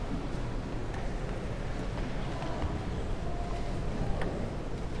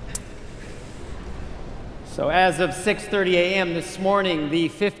So as of 6:30 a.m. this morning, the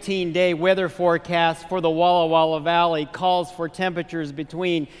 15-day weather forecast for the Walla Walla Valley calls for temperatures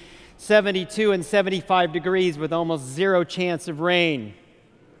between 72 and 75 degrees with almost zero chance of rain.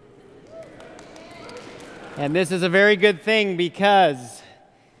 And this is a very good thing because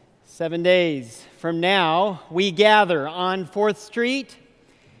 7 days from now, we gather on 4th Street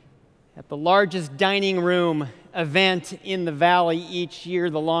at the largest dining room event in the valley each year,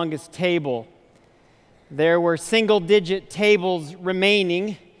 the longest table. There were single-digit tables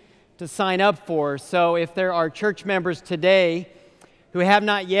remaining to sign up for, so if there are church members today who have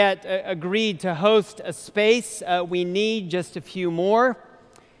not yet agreed to host a space, we need just a few more.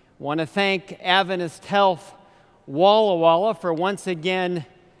 I want to thank Adventist Health Walla Walla for once again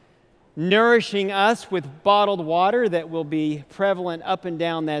nourishing us with bottled water that will be prevalent up and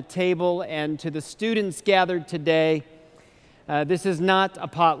down that table. And to the students gathered today, this is not a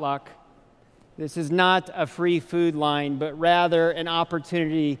potluck. This is not a free food line, but rather an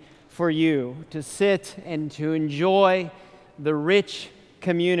opportunity for you to sit and to enjoy the rich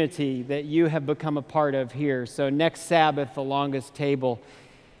community that you have become a part of here. So next Sabbath, the longest table,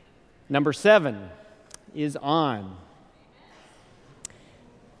 number 7, is on.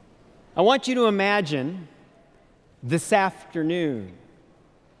 I want you to imagine this afternoon.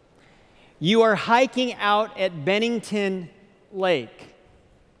 You are hiking out at Bennington Lake,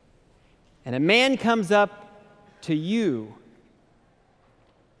 and a man comes up to you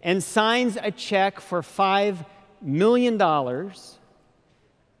and signs a check for $5 million and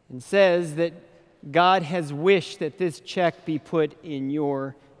says that God has wished that this check be put in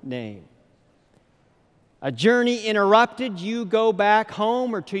your name. A journey interrupted, you go back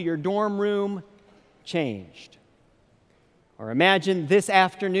home or to your dorm room changed. Or imagine this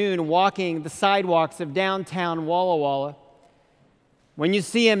afternoon walking the sidewalks of downtown Walla Walla when you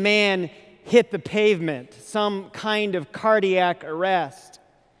see a man hit the pavement, some kind of cardiac arrest,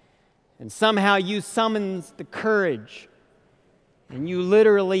 and somehow you summon the courage and you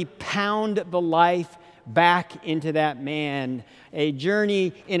literally pound the life back into that man. A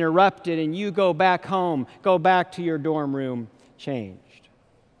journey interrupted and you go back home, go back to your dorm room changed.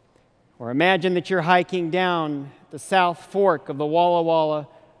 Or imagine that you're hiking down the South Fork of the Walla Walla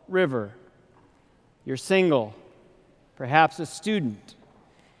River. You're single, perhaps a student.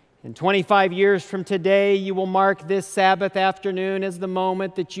 And 25 years from today, you will mark this Sabbath afternoon as the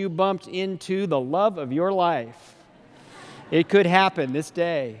moment that you bumped into the love of your life. It could happen this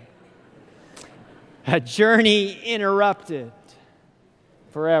day. A journey interrupted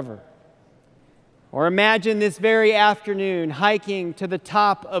forever. Or imagine this very afternoon hiking to the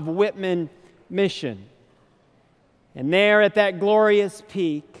top of Whitman Mission. And there at that glorious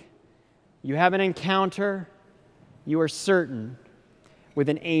peak, you have an encounter, you are certain, with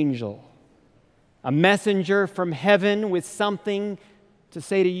an angel, a messenger from heaven with something to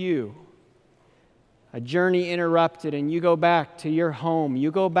say to you. A journey interrupted, and you go back to your home, you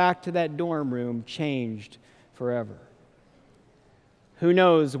go back to that dorm room, changed forever. Who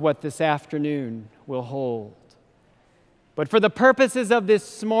knows what this afternoon will hold? But for the purposes of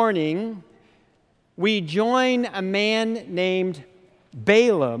this morning, we join a man named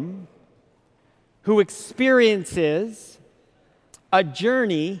Balaam who experiences a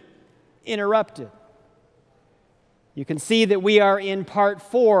journey interrupted. You can see that we are in part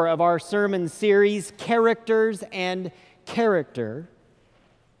 4 of our sermon series, Characters and Character.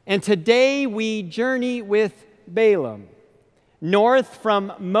 And today we journey with Balaam, north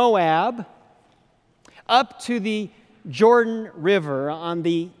from Moab, up to the Jordan River on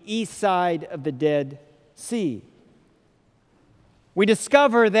the east side of the Dead Sea. We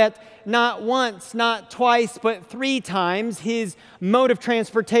discover that not once, not twice, but 3 times his mode of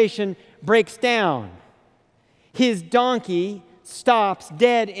transportation breaks down. His donkey stops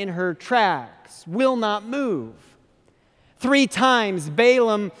dead in her tracks, will not move. 3 times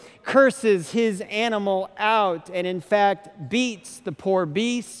Balaam curses his animal out and in fact beats the poor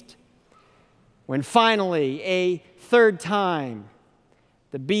beast. When finally, a 3rd time,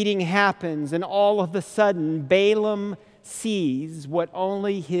 the beating happens and all of a sudden Balaam sees what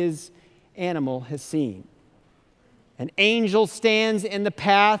only his animal has seen. An angel stands in the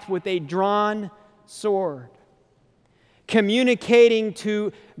path with a drawn sword, communicating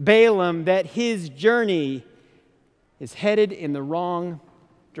to Balaam that his journey is headed in the wrong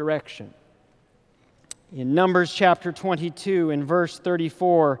direction. In Numbers chapter 22 and verse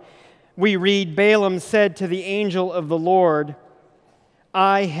 34, we read, Balaam said to the angel of the Lord,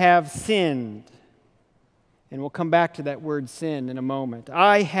 I have sinned. And we'll come back to that word sin in a moment.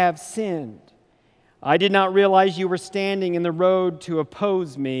 I have sinned. I did not realize you were standing in the road to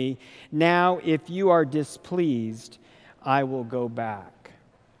oppose me. Now, if you are displeased, I will go back."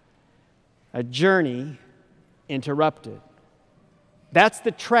 A journey interrupted. That's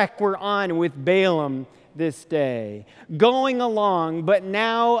the trek we're on with Balaam this day. Going along, but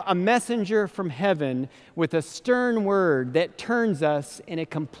now a messenger from heaven with a stern word that turns us in a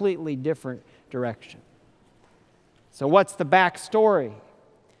completely different direction. So what's the backstory?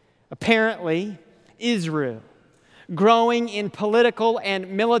 Apparently, Israel, growing in political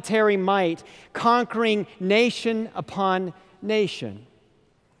and military might, conquering nation upon nation,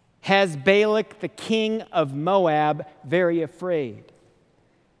 has Balak, the king of Moab, very afraid.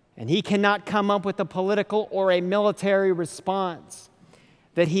 And he cannot come up with a political or a military response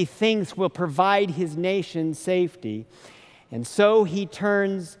that he thinks will provide his nation safety. And so he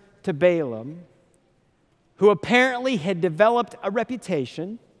turns to Balaam, who apparently had developed a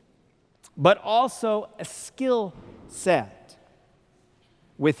reputation, but also a skill set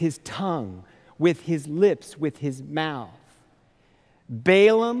with his tongue, with his lips, with his mouth.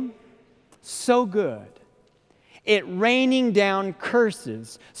 Balaam, so good at raining down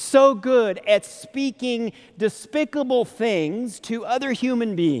curses, so good at speaking despicable things to other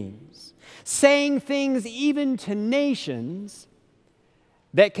human beings, saying things even to nations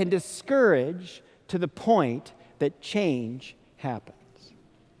that can discourage to the point that change happens.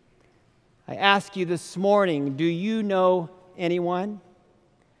 I ask you this morning, do you know anyone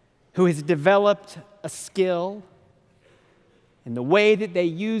who has developed a skill in the way that they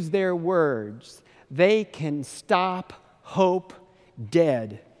use their words? They can stop hope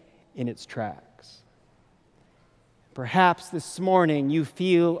dead in its tracks. Perhaps this morning you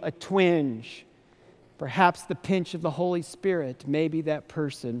feel a twinge, perhaps the pinch of the Holy Spirit. Maybe that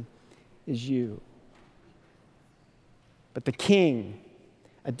person is you. But the king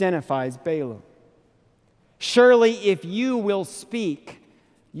identifies Balaam. Surely if you will speak,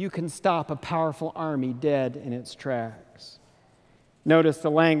 you can stop a powerful army dead in its tracks. Notice the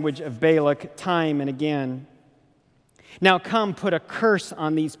language of Balak time and again. Now come, put a curse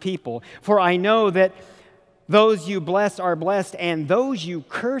on these people, for I know that those you bless are blessed, and those you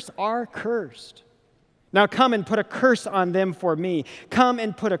curse are cursed. Now come and put a curse on them for me. Come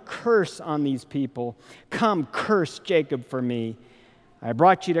and put a curse on these people. Come, curse Jacob for me. I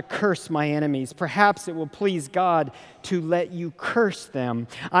brought you to curse my enemies. Perhaps it will please God to let you curse them.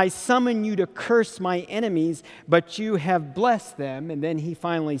 I summon you to curse my enemies, but you have blessed them. And then he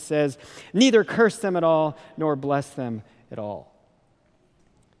finally says, neither curse them at all, nor bless them at all.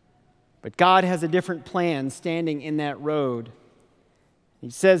 But God has a different plan standing in that road.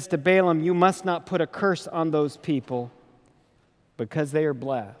 He says to Balaam, you must not put a curse on those people because they are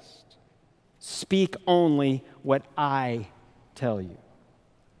blessed. Speak only what I tell you.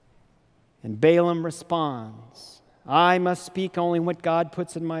 And Balaam responds, I must speak only what God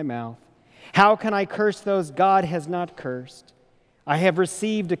puts in my mouth. How can I curse those God has not cursed? I have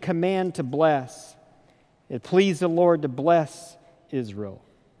received a command to bless. It pleased the Lord to bless Israel.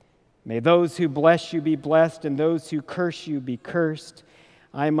 May those who bless you be blessed, and those who curse you be cursed.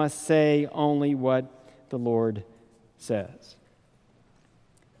 I must say only what the Lord says.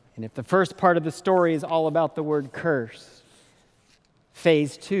 And if the first part of the story is all about the word curse,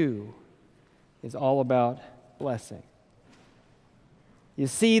 phase 2 is all about blessing. You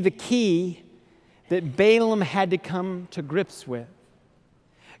see, the key that Balaam had to come to grips with.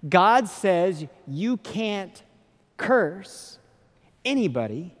 God says you can't curse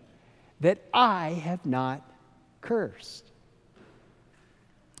anybody that I have not cursed.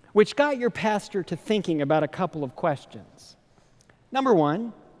 Which got your pastor to thinking about a couple of questions. Number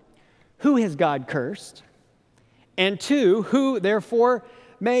 1, who has God cursed? And 2, who, therefore,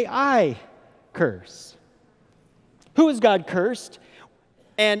 may I curse? Who has God cursed?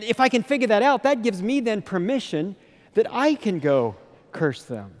 And if I can figure that out, that gives me then permission that I can go curse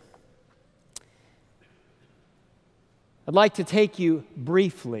them. I'd like to take you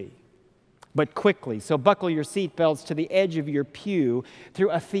briefly, but quickly, so buckle your seatbelts to the edge of your pew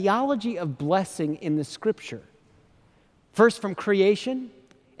through a theology of blessing in the Scripture. First from creation,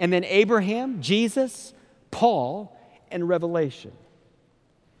 and then Abraham, Jesus, Paul, and Revelation.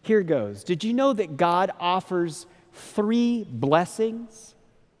 Here goes. Did you know that God offers 3 blessings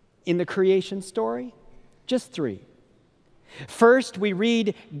in the creation story? Just 3. First, we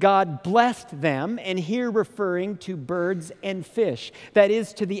read God blessed them, and here referring to birds and fish. That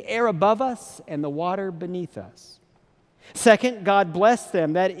is, to the air above us and the water beneath us. Second, God blessed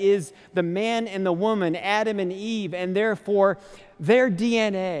them. That is, the man and the woman, Adam and Eve, and therefore their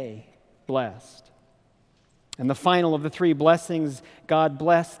DNA blessed. And the final of the 3 blessings, God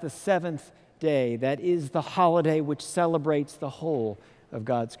blessed the 7th day. That is the holiday which celebrates the whole of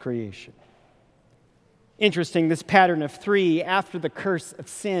God's creation. Interesting, this pattern of three after the curse of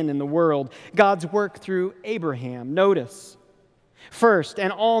sin in the world, God's work through Abraham. Notice, first,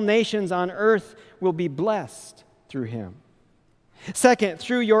 and all nations on earth will be blessed through him. Second,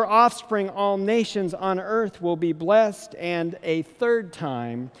 through your offspring, all nations on earth will be blessed. And a third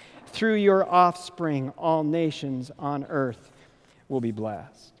time, through your offspring, all nations on earth will be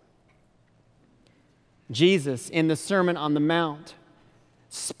blessed. Jesus, in the Sermon on the Mount,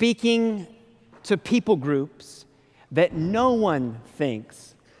 speaking to people groups that no one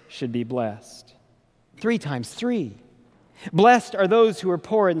thinks should be blessed. 3 times 3. Blessed are those who are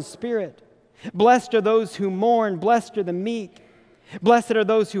poor in spirit. Blessed are those who mourn. Blessed are the meek. Blessed are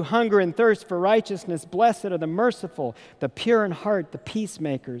those who hunger and thirst for righteousness. Blessed are the merciful, the pure in heart, the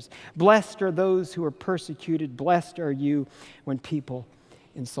peacemakers. Blessed are those who are persecuted. Blessed are you when people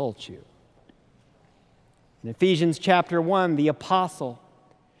insult you. In Ephesians chapter 1, the apostle,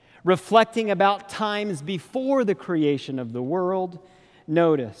 reflecting about times before the creation of the world,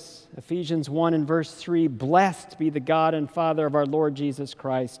 notice Ephesians 1 and verse 3, blessed be the God and Father of our Lord Jesus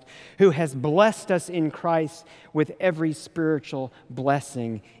Christ, who has blessed us in Christ with every spiritual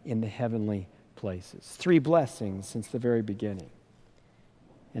blessing in the heavenly places. 3 blessings since the very beginning.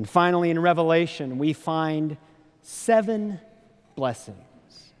 And finally, in Revelation, we find 7 blessings.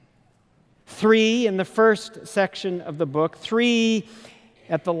 3 in the first section of the book, 3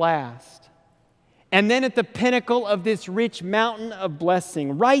 at the last. And then at the pinnacle of this rich mountain of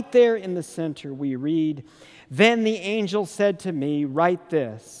blessing, right there in the center, we read, then the angel said to me, write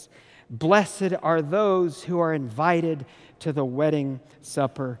this, blessed are those who are invited to the wedding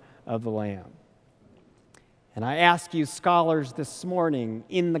supper of the Lamb. And I ask you, scholars, this morning,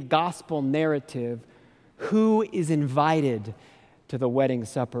 in the gospel narrative, who is invited to the wedding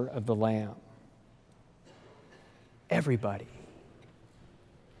supper of the Lamb? Everybody.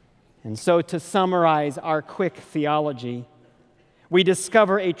 And so, to summarize our quick theology, we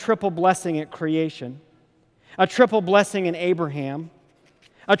discover a triple blessing at creation, a triple blessing in Abraham,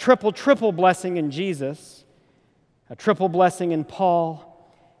 a triple blessing in Jesus, a triple blessing in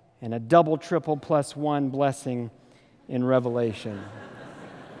Paul, and a double, triple plus 1 blessing in Revelation.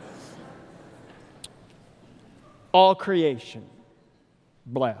 All creation,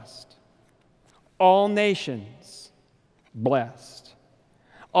 blessed. All nations, blessed.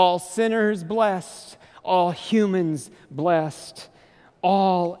 All sinners blessed, all humans blessed,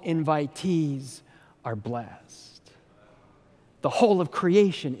 all invitees are blessed. The whole of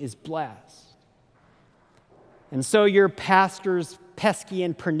creation is blessed. And so your pastor's pesky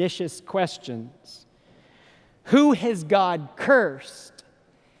and pernicious questions, who has God cursed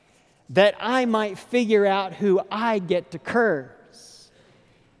that I might figure out who I get to curse?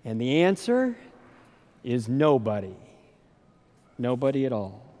 And the answer is nobody. Nobody at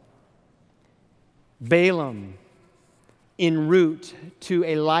all. Balaam, en route to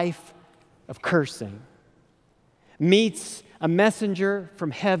a life of cursing, meets a messenger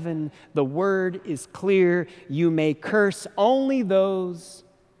from heaven. The word is clear. You may curse only those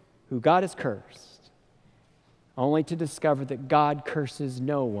who God has cursed, only to discover that God curses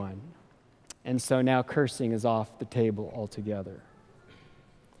no one. And so now cursing is off the table altogether.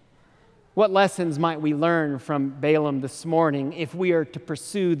 What lessons might we learn from Balaam this morning if we are to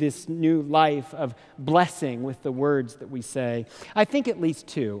pursue this new life of blessing with the words that we say? I think at least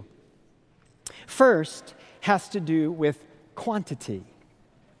 2. First has to do with quantity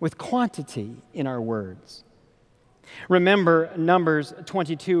in our words. Remember Numbers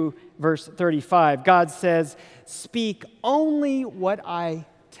 22, verse 35. God says, speak only what I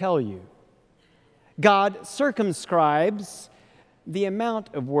tell you. God circumscribes the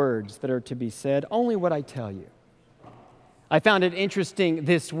amount of words that are to be said, only what I tell you. I found it interesting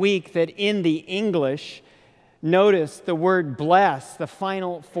this week that in the English, notice the word bless, the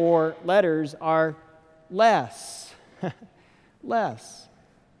final 4 letters are less. Less.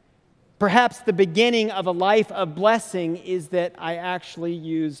 Perhaps the beginning of a life of blessing is that I actually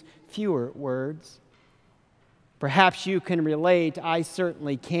use fewer words. Perhaps you can relate, I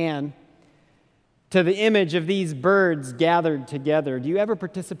certainly can, to the image of these birds gathered together. Do you ever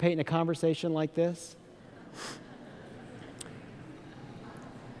participate in a conversation like this?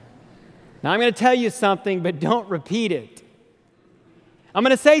 Now, I'm going to tell you something, but don't repeat it. I'm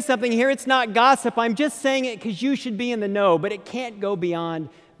going to say something here. It's not gossip. I'm just saying it because you should be in the know, but it can't go beyond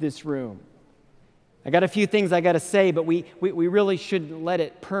this room. I got a few things I got to say, but we really shouldn't let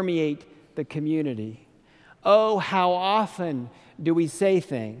it permeate the community. Oh, how often do we say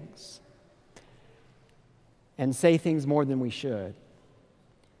things and say things more than we should?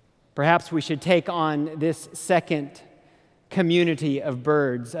 Perhaps we should take on this second community of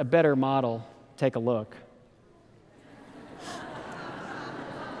birds, a better model. Take a look.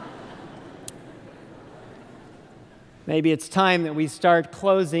 Maybe it's time that we start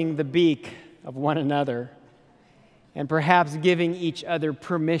closing the beak of one another and perhaps giving each other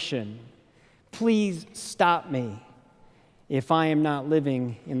permission. Please stop me if I am not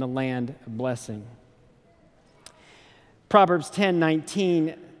living in the land of blessing. Proverbs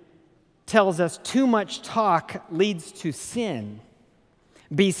 10:19 tells us too much talk leads to sin.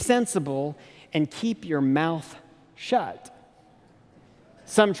 Be sensible and keep your mouth shut.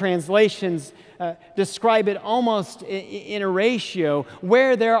 Some translations describe it almost in a ratio.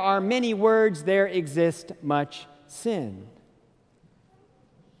 Where there are many words, there exists much sin.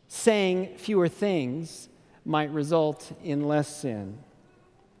 Saying fewer things might result in less sin.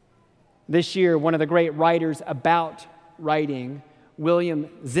 This year, one of the great writers about writing, William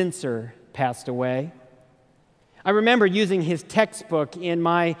Zinsser, passed away. I remember using his textbook in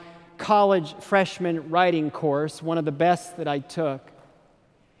my college freshman writing course, one of the best that I took.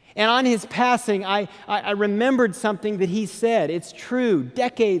 And on his passing, I remembered something that he said. It's true,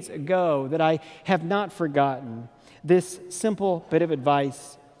 decades ago, that I have not forgotten. This simple bit of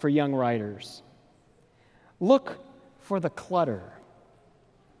advice for young writers. Look for the clutter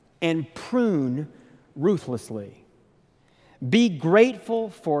and prune ruthlessly. Be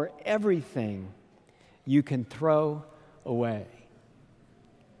grateful for everything you can throw away.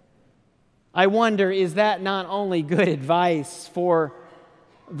 I wonder, is that not only good advice for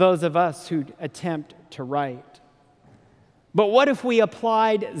those of us who attempt to write, but what if we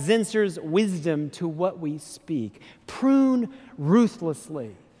applied Zinsser's wisdom to what we speak? Prune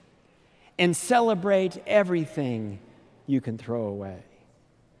ruthlessly and celebrate everything you can throw away.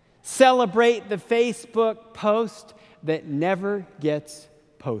 Celebrate the Facebook post that never gets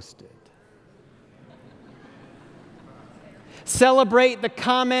posted. Celebrate the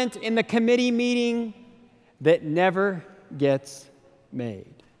comment in the committee meeting that never gets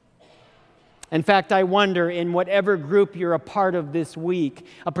made. In fact, I wonder, in whatever group you're a part of this week,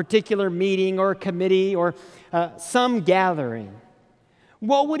 a particular meeting or a committee or some gathering,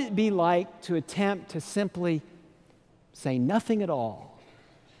 what would it be like to attempt to simply say nothing at all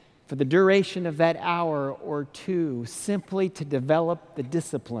for the duration of that hour or two, simply to develop the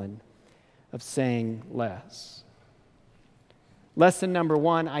discipline of saying less? Lesson number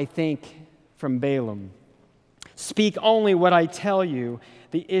 1, I think, from Balaam. Speak only what I tell you.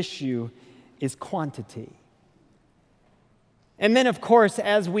 The issue is quantity. And then, of course,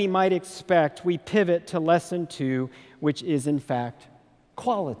 as we might expect, we pivot to lesson 2, which is, in fact,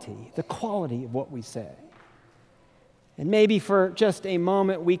 quality, the quality of what we say. And maybe for just a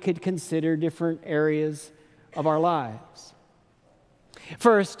moment, we could consider different areas of our lives.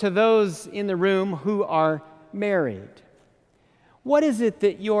 First, to those in the room who are married, what is it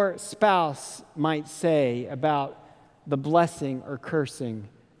that your spouse might say about the blessing or cursing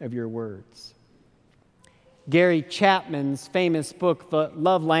of your words? Gary Chapman's famous book, The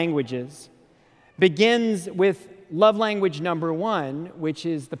Love Languages, begins with love language number 1, which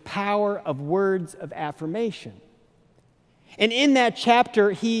is the power of words of affirmation. And in that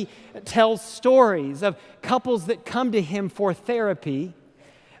chapter, he tells stories of couples that come to him for therapy,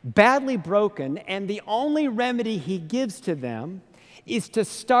 badly broken, and the only remedy he gives to them is to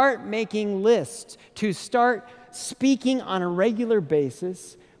start making lists, to start speaking on a regular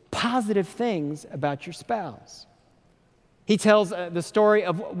basis positive things about your spouse. He tells the story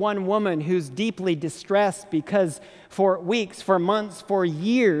of one woman who's deeply distressed because for weeks, for months, for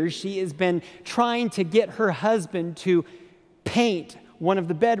years, she has been trying to get her husband to paint one of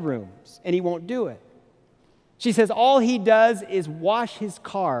the bedrooms, and he won't do it. She says all he does is wash his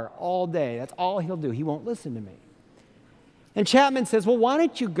car all day. That's all he'll do. He won't listen to me. And Chapman says, well, why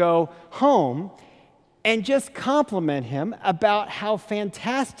don't you go home and just compliment him about how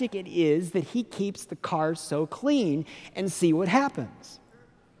fantastic it is that he keeps the car so clean and see what happens.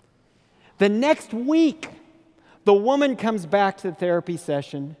 The next week, the woman comes back to the therapy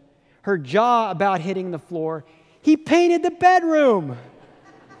session, her jaw about hitting the floor. He painted the bedroom.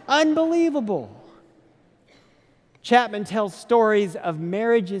 Unbelievable. Chapman tells stories of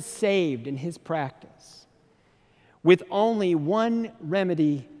marriages saved in his practice with only one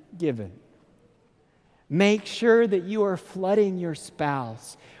remedy given. Make sure that you are flooding your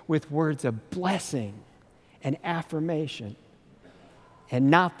spouse with words of blessing and affirmation and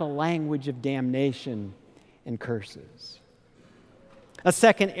not the language of damnation and curses. A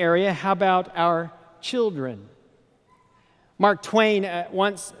second area, how about our children? Mark Twain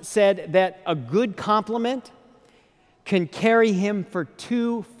once said that a good compliment can carry him for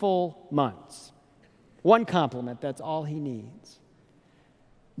 2 full months. One compliment, that's all he needs.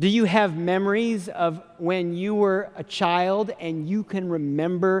 Do you have memories of when you were a child and you can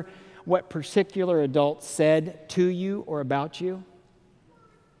remember what particular adult said to you or about you?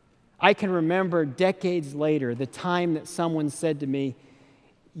 I can remember decades later the time that someone said to me,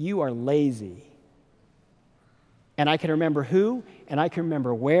 "You are lazy." And I can remember who, and I can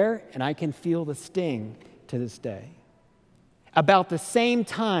remember where, and I can feel the sting to this day. About the same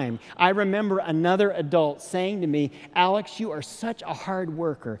time, I remember another adult saying to me, "Alex, you are such a hard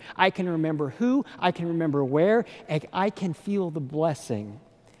worker." I can remember who, I can remember where, and I can feel the blessing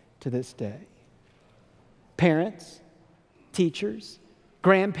to this day. Parents, teachers,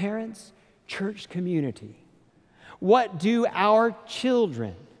 grandparents, church community. What do our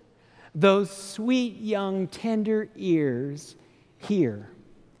children, those sweet, young, tender ears, hear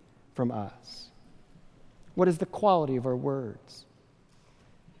from us? What is the quality of our words?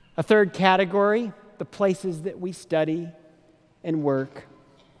 A third category, the places that we study and work.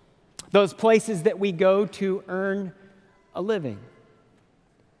 Those places that we go to earn a living.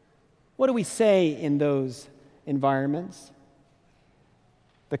 What do we say in those environments?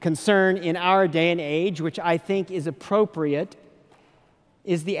 The concern in our day and age, which I think is appropriate,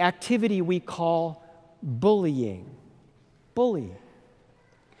 is the activity we call bullying. Bullying.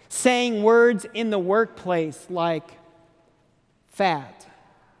 Saying words in the workplace like fat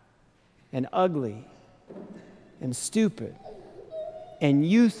and ugly and stupid and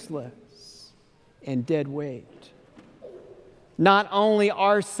useless and dead weight. Not only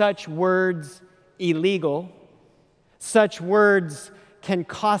are such words illegal, such words can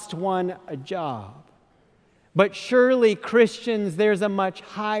cost one a job. But surely, Christians, there's a much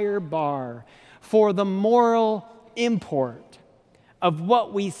higher bar for the moral import of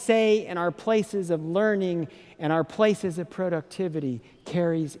what we say in our places of learning and our places of productivity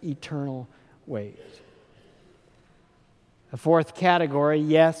carries eternal weight. A fourth category,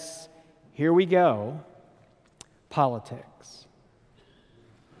 yes, here we go, politics.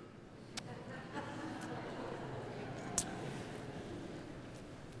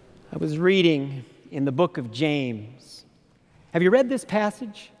 I was reading in the book of James. Have you read this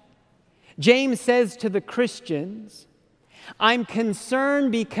passage? James says to the Christians, "I'm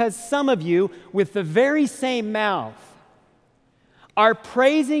concerned because some of you, with the very same mouth, are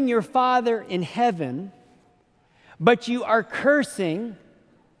praising your Father in heaven, but you are cursing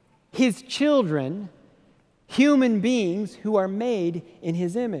His children, human beings who are made in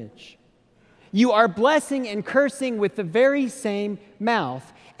His image. You are blessing and cursing with the very same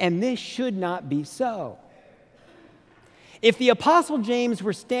mouth, and this should not be so." If the Apostle James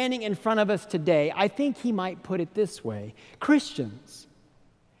were standing in front of us today, I think he might put it this way: Christians,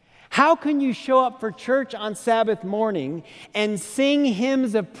 how can you show up for church on Sabbath morning and sing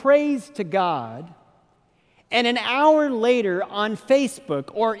hymns of praise to God, and an hour later on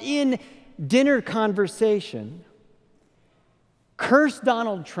Facebook or in dinner conversation, curse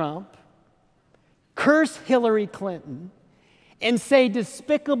Donald Trump, curse Hillary Clinton, and say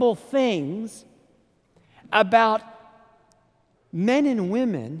despicable things about men and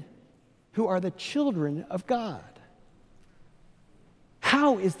women who are the children of God?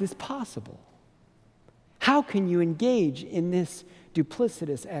 How is this possible? How can you engage in this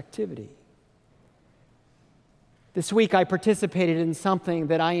duplicitous activity? This week I participated in something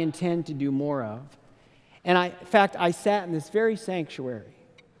that I intend to do more of. And in fact, I sat in this very sanctuary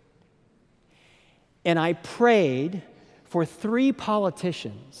and I prayed for 3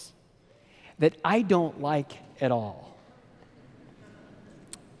 politicians that I don't like at all.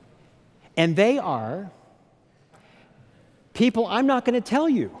 And they are people I'm not going to tell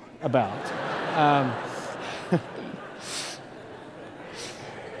you about.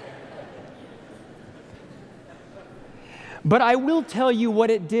 But I will tell you what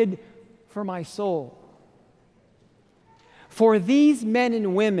it did for my soul. For these men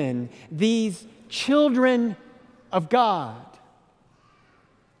and women, these children of God,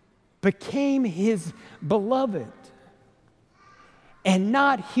 became His beloved, and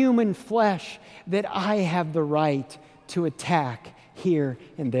not human flesh that I have the right to attack here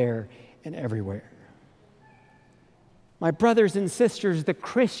and there and everywhere. My brothers and sisters, the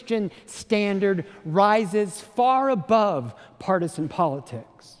Christian standard rises far above partisan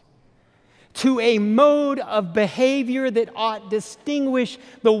politics to a mode of behavior that ought distinguish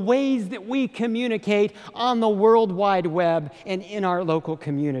the ways that we communicate on the World Wide Web and in our local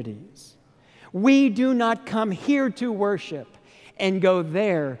communities. We do not come here to worship and go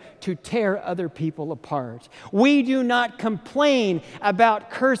there to tear other people apart. We do not complain about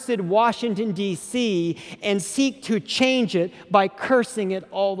cursed Washington, D.C. and seek to change it by cursing it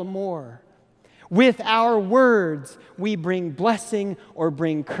all the more. With our words, we bring blessing or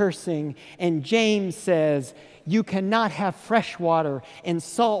bring cursing. And James says, you cannot have fresh water and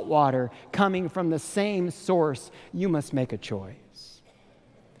salt water coming from the same source. You must make a choice.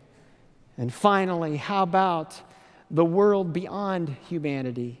 And finally, how about the world beyond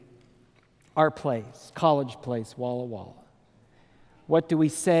humanity? Our place, College Place, Walla Walla. What do we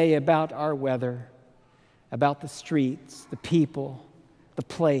say about our weather, about the streets, the people, the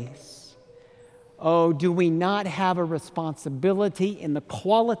place? Oh, do we not have a responsibility in the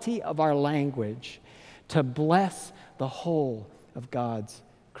quality of our language to bless the whole of God's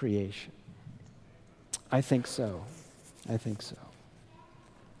creation? I think so. I think so.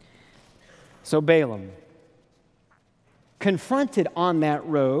 So Balaam, confronted on that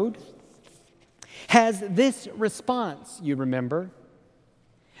road, has this response, you remember.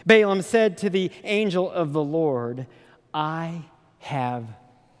 Balaam said to the angel of the Lord, I have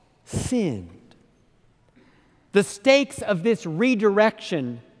sinned. The stakes of this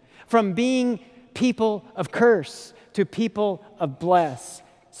redirection from being people of curse to people of bless,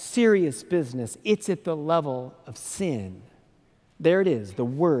 serious business. It's at the level of sin. There it is, the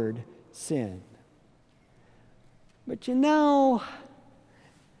word sin. But you know,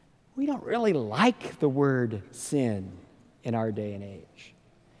 we don't really like the word sin in our day and age.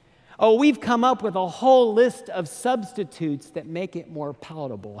 Oh, we've come up with a whole list of substitutes that make it more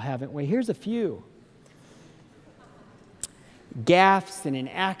palatable, haven't we? Here's a few. Gaffes and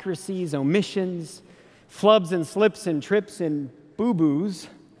inaccuracies, omissions, flubs and slips and trips and boo-boos.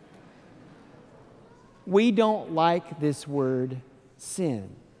 We don't like this word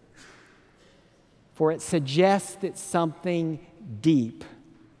sin, for it suggests that something deep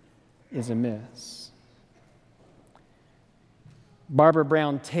is amiss. Barbara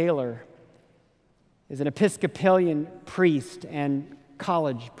Brown Taylor is an Episcopalian priest and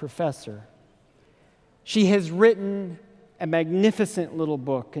college professor. She has written a magnificent little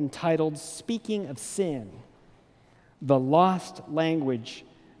book entitled Speaking of Sin, the Lost Language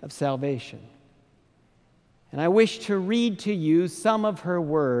of Salvation. And I wish to read to you some of her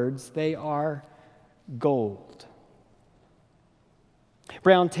words. They are gold.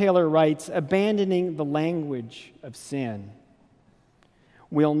 Brown Taylor writes, abandoning the language of sin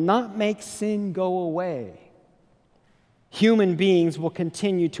will not make sin go away. Human beings will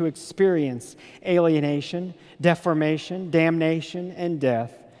continue to experience alienation, deformation, damnation, and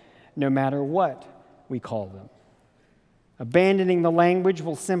death, no matter what we call them. Abandoning the language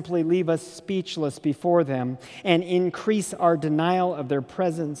will simply leave us speechless before them and increase our denial of their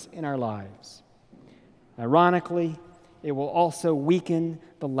presence in our lives. Ironically, it will also weaken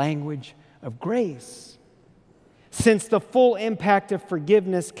the language of grace, since the full impact of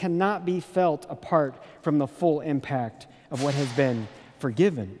forgiveness cannot be felt apart from the full impact of what has been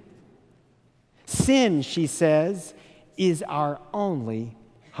forgiven. Sin, she says, is our only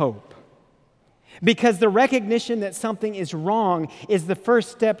hope. Because the recognition that something is wrong is the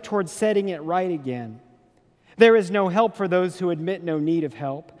first step towards setting it right again. There is no help for those who admit no need of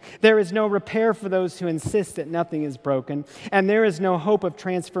help. There is no repair for those who insist that nothing is broken. And there is no hope of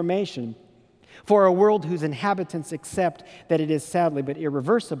transformation for a world whose inhabitants accept that it is sadly but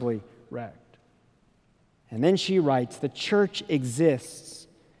irreversibly wrecked. And then she writes, the church exists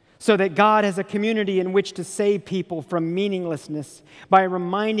so that God has a community in which to save people from meaninglessness by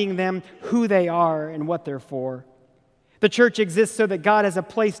reminding them who they are and what they're for. The church exists so that God has a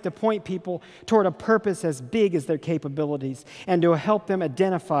place to point people toward a purpose as big as their capabilities and to help them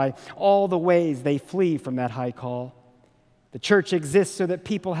identify all the ways they flee from that high call. The church exists so that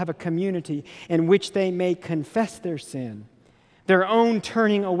people have a community in which they may confess their sin, their own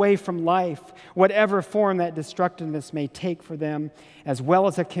turning away from life, whatever form that destructiveness may take for them, as well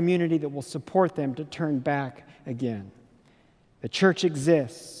as a community that will support them to turn back again. The church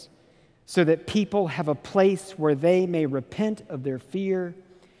exists so that people have a place where they may repent of their fear,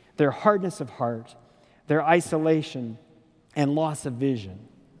 their hardness of heart, their isolation, and loss of vision,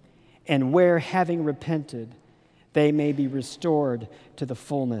 and where, having repented, they may be restored to the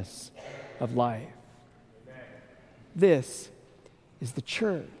fullness of life. This is the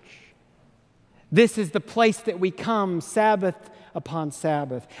church. This is the place that we come Sabbath upon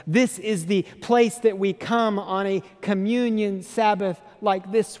Sabbath. This is the place that we come on a communion Sabbath like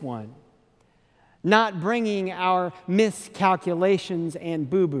this one, not bringing our miscalculations and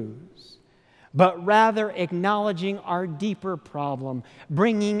boo-boos, but rather acknowledging our deeper problem,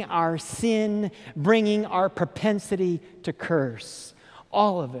 bringing our sin, bringing our propensity to curse,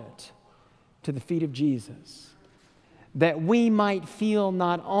 all of it to the feet of Jesus, that we might feel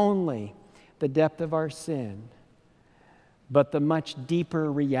not only the depth of our sin, but the much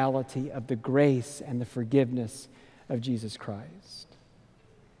deeper reality of the grace and the forgiveness of Jesus Christ.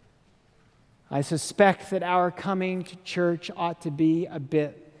 I suspect that our coming to church ought to be a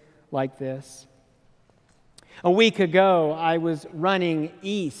bit like this. A week ago, I was running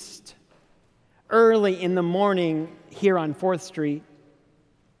east early in the morning here on 4th Street,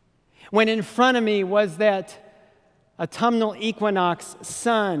 when in front of me was that autumnal equinox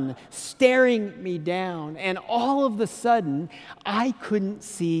sun staring me down, and all of a sudden, I couldn't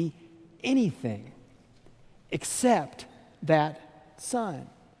see anything except that sun.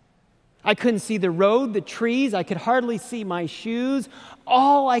 I couldn't see the road, the trees. I could hardly see my shoes.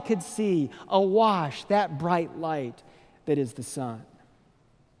 All I could see, awash, that bright light that is the sun.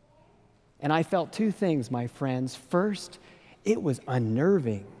 And I felt two things, my friends. First, it was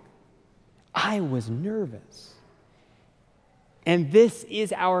unnerving. I was nervous. And this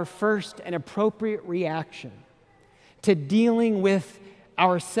is our first and appropriate reaction to dealing with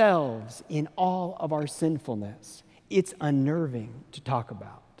ourselves in all of our sinfulness. It's unnerving to talk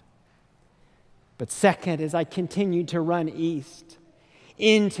about. But second, as I continued to run east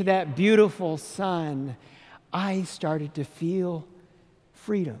into that beautiful sun, I started to feel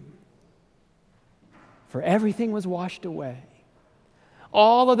freedom. For everything was washed away.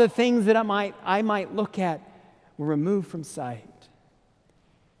 All of the things that I might look at were removed from sight.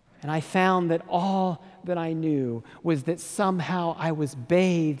 And I found that all that I knew was that somehow I was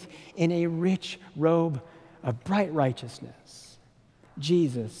bathed in a rich robe of bright righteousness.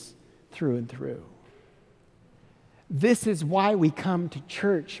 Jesus through and through. This is why we come to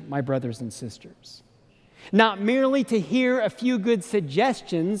church, my brothers and sisters. Not merely to hear a few good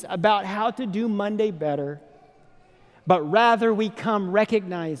suggestions about how to do Monday better, but rather we come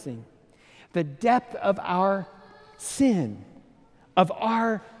recognizing the depth of our sin, of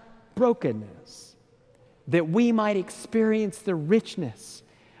our brokenness, that we might experience the richness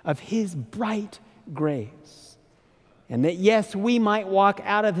of His bright grace. And that, yes, we might walk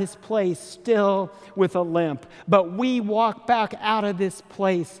out of this place still with a limp, but we walk back out of this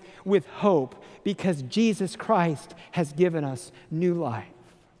place with hope because Jesus Christ has given us new life.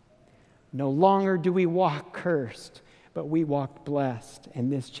 No longer do we walk cursed, but we walk blessed, and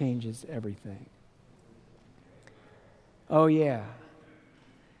this changes everything. Oh, yeah.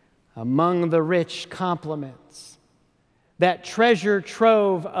 Among the rich compliments, that treasure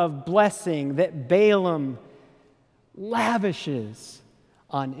trove of blessing that Balaam lavishes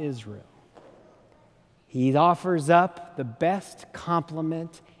on Israel, he offers up the best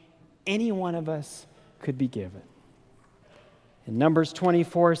compliment any one of us could be given. In Numbers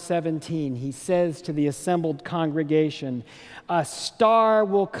 24:17, he says to the assembled congregation, "A star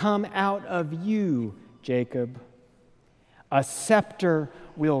will come out of you, Jacob. A scepter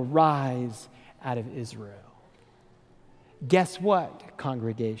will rise out of Israel." Guess what,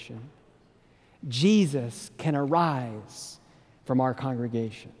 congregation? Jesus can arise from our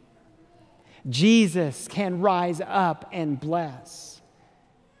congregation. Jesus can rise up and bless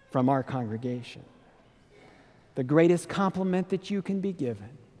from our congregation. The greatest compliment that you can be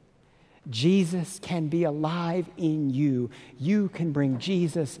given. Jesus can be alive in you. You can bring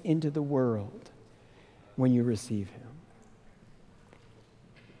Jesus into the world when you receive Him.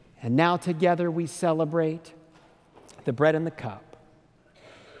 And now together we celebrate the bread and the cup.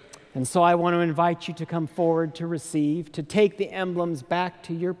 And so I want to invite you to come forward to receive, to take the emblems back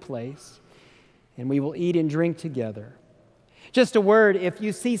to your place, and we will eat and drink together. Just a word, if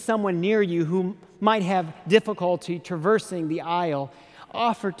you see someone near you who might have difficulty traversing the aisle,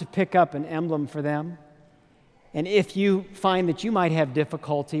 offer to pick up an emblem for them. And if you find that you might have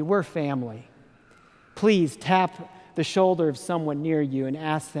difficulty, we're family. Please tap the shoulder of someone near you and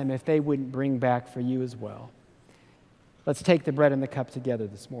ask them if they wouldn't bring back for you as well. Let's take the bread and the cup together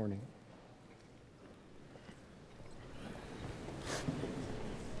this morning.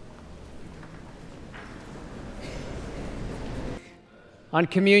 On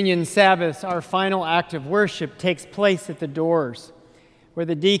Communion Sabbath, our final act of worship takes place at the doors, where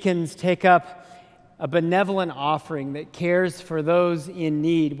the deacons take up a benevolent offering that cares for those in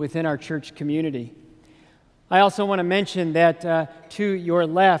need within our church community. I also want to mention that to your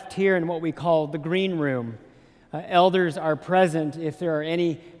left here in what we call the green room, elders are present. If there are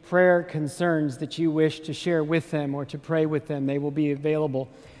any prayer concerns that you wish to share with them or to pray with them, they will be available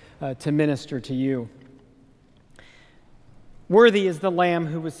to minister to you. Worthy is the Lamb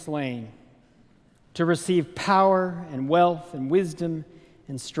who was slain. to receive power and wealth and wisdom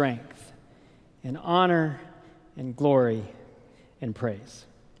and strength and honor and glory and praise.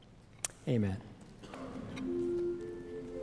 Amen.